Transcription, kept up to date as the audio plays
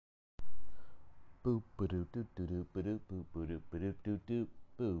Boop ba-doop doop doop ba-doop boop ba-doop ba-doop doop doop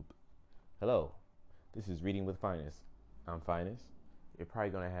boop. Hello, this is Reading with Finest. I'm Finest. You're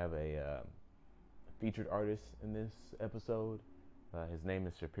probably gonna have a featured artist in this episode. His name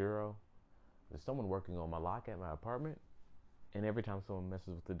is Shapiro. There's someone working on my lock at my apartment, and every time someone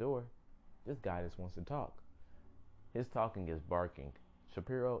messes with the door, this guy just wants to talk. His talking is barking.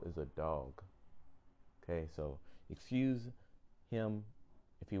 Shapiro is a dog. Okay, so excuse him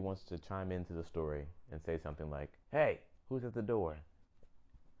if he wants to chime into the story and say something like, "Hey, who's at the door?"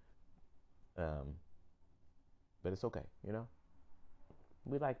 Um, but it's okay, you know.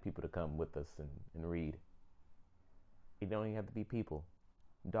 We like people to come with us and read. You don't even have to be people.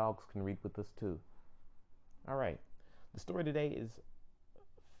 Dogs can read with us too. All right. The story today is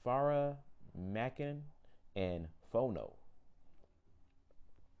Fara, Makan, and Fono.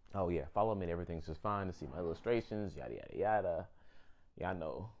 Oh yeah, follow me and everything's just fine to see my illustrations, yada yada yada. Y'all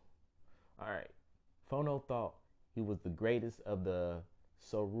know. All right. Fono thought he was the greatest of the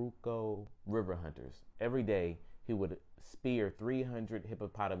Soruko river hunters. Every day he would spear 300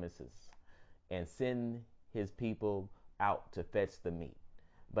 hippopotamuses and send his people out to fetch the meat.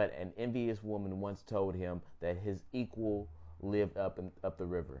 But an envious woman once told him that his equal lived up the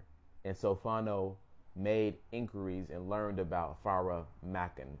river. And so Fono made inquiries and learned about Fara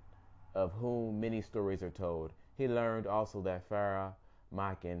Makan, of whom many stories are told. He learned also that Fara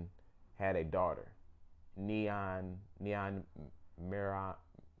Makan had a daughter, Neon Mirama,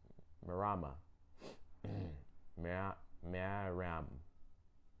 Mariam,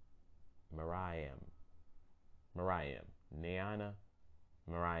 Mariam, Mariam, Neana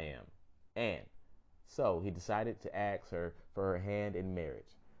Mariam. And so he decided to ask her for her hand in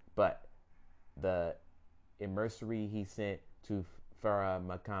marriage. But the emissary he sent to Fara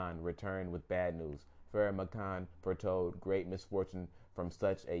Makan returned with bad news. Fara Makan foretold great misfortune from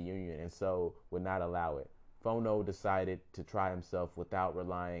such a union and so would not allow it. Fono decided to try himself without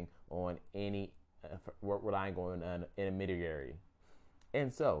relying on an intermediary.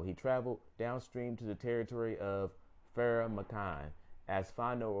 And so he traveled downstream to the territory of Fara Makan. As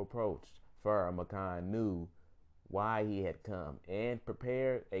Fono approached, Fara Makan knew why he had come and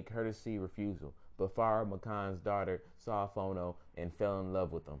prepared a courtesy refusal. But Fara Makan's daughter saw Fono and fell in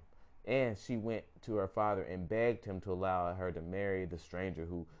love with him. And she went to her father and begged him to allow her to marry the stranger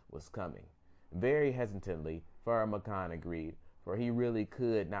who was coming. Very hesitantly, Fara Makan agreed, for he really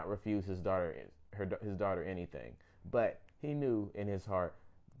could not refuse his daughter anything. But he knew in his heart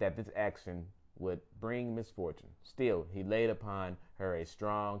that this action would bring misfortune. Still, he laid upon her a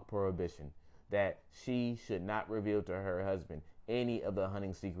strong prohibition that she should not reveal to her husband any of the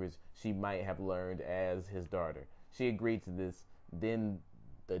hunting secrets she might have learned as his daughter. She agreed to this. Then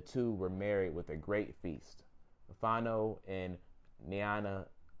the two were married with a great feast. Fono and Niana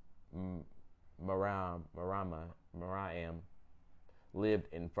Mariam lived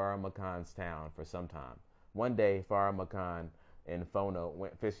in Fara Makan's town for some time. One day, Fara Makan and Fono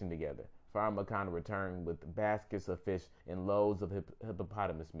went fishing together. Fara Makan returned with baskets of fish and loads of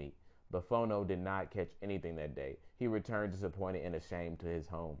hippopotamus meat. But Fono did not catch anything that day. He returned disappointed and ashamed to his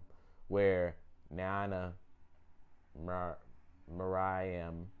home, where Nana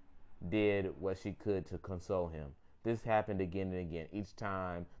Mariam did what she could to console him. This happened again and again. Each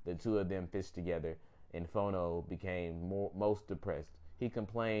time the two of them fished together, and Fono became most depressed. He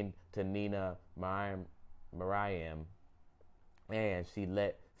complained to Nina Mariam, and she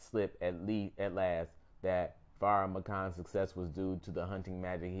let slip at last that Fara Makan's success was due to the hunting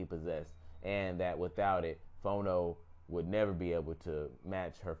magic he possessed, and that without it, Fono would never be able to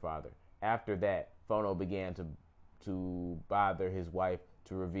match her father. After that, Fono began to bother his wife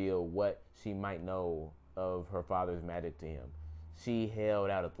to reveal what she might know of her father's magic to him. She held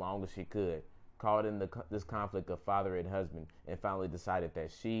out as long as she could, caught in this conflict of father and husband, and finally decided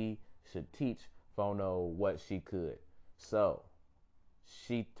that she should teach Fono what she could. So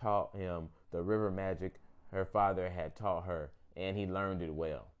she taught him the river magic her father had taught her, and he learned it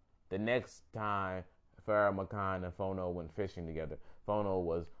well. The next time Farah Makan and Fono went fishing together, Fono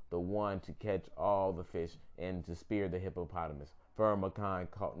was the one to catch all the fish and to spear the hippopotamus. Farah Makan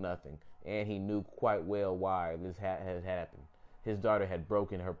caught nothing, and he knew quite well why this had happened. His daughter had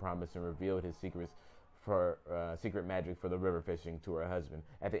broken her promise and revealed his secret magic for the river fishing to her husband.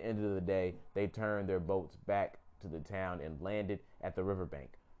 At the end of the day, they turned their boats back to the town and landed at the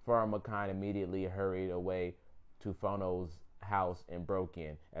riverbank. Farah Makan immediately hurried away to Fono's house and broke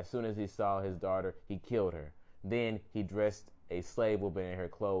in. As soon as he saw his daughter, he killed her. Then he dressed a slave woman in her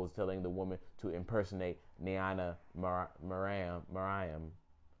clothes, telling the woman to impersonate Niana Mariam.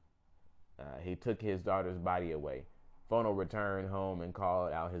 He took his daughter's body away. Fono returned home and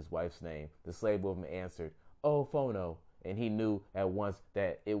called out his wife's name. The slave woman answered, "Oh, Fono," and he knew at once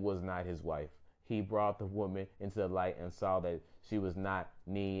that it was not his wife. He brought the woman into the light and saw that she was not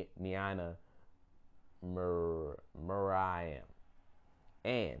Niana Miriam.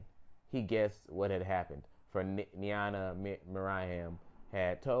 And he guessed what had happened, for Niana Miriam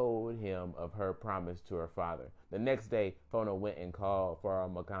had told him of her promise to her father. The next day, Fono went and called Fara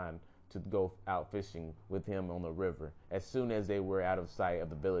Makan to go out fishing with him on the river. As soon as they were out of sight of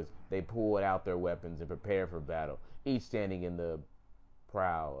the village, they pulled out their weapons and prepared for battle, each standing in the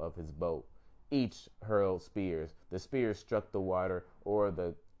prow of his boat. Each hurled spears. The spears struck the water or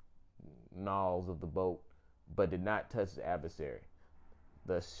the nulls of the boat, but did not touch the adversary.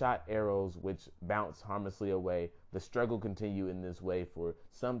 The shot arrows which bounced harmlessly away. The struggle continued in this way for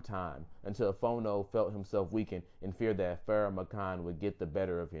some time until Fono felt himself weaken and feared that Fara Makan would get the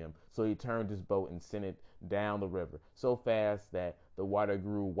better of him. So he turned his boat and sent it down the river so fast that the water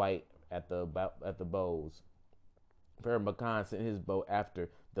grew white at the bows. Fara Makan sent his boat after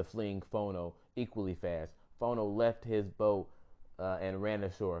the fleeing Fono equally fast. Fono left his boat and ran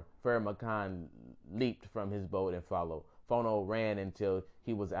ashore. Fara Makan leaped from his boat and followed. Fono ran until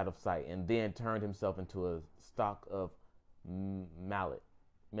he was out of sight and then turned himself into a stalk of millet.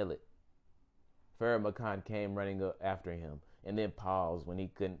 Fara Makan came running up after him and then paused when he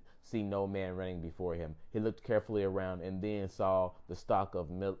couldn't see no man running before him. He looked carefully around and then saw the stalk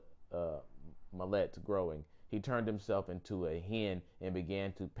of millet growing. He turned himself into a hen and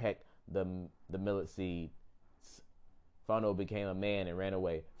began to peck the millet seeds. Fono became a man and ran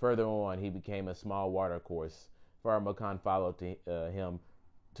away. Further on, he became a small watercourse. Fara Makan followed him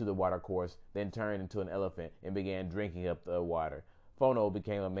to the watercourse, then turned into an elephant and began drinking up the water. Fono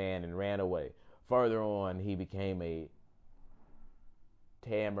became a man and ran away. Further on, he became a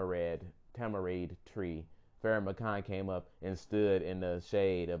tamarind tree. Fara Makan came up and stood in the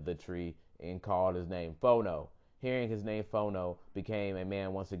shade of the tree and called his name, Fono. Hearing his name, Fono became a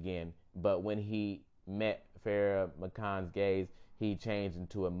man once again, but when he met Fara Makan's gaze, he changed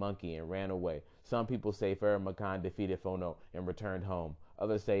into a monkey and ran away. Some people say Fara Makan defeated Fono and returned home.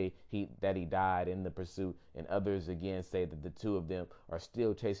 Others say that he died in the pursuit, and others again say that the two of them are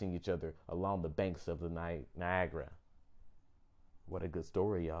still chasing each other along the banks of the Niagara. What a good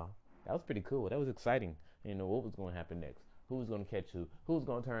story, y'all. That was pretty cool. That was exciting. You know what was going to happen next. Who was going to catch who? Who was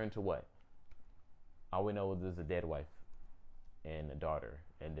going to turn into what? All we know is there's a dead wife and a daughter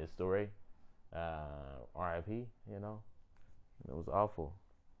in this story. R.I.P. You know, it was awful.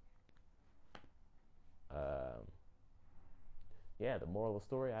 Yeah, the moral of the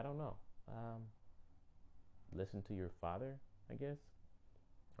story, I don't know. Listen to your father, I guess,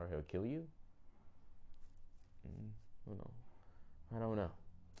 or he'll kill you. Who knows? I don't know.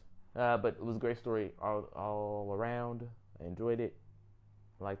 But it was a great story all around. I enjoyed it.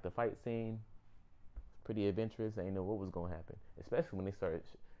 I liked the fight scene. Pretty adventurous. I didn't know what was going to happen, especially when they started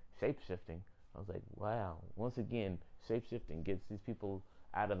shape shifting. I was like, wow. Once again, shape shifting gets these people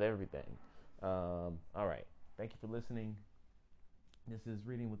out of everything. All right. Thank you for listening. This is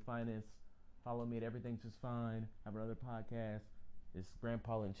Reading with Finance. Follow me at Everything's Just Fine. I have another podcast. It's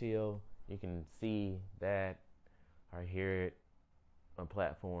Grandpa and Chill. You can see that or hear it on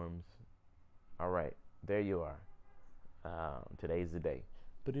platforms. All right. There you are. Today's the day.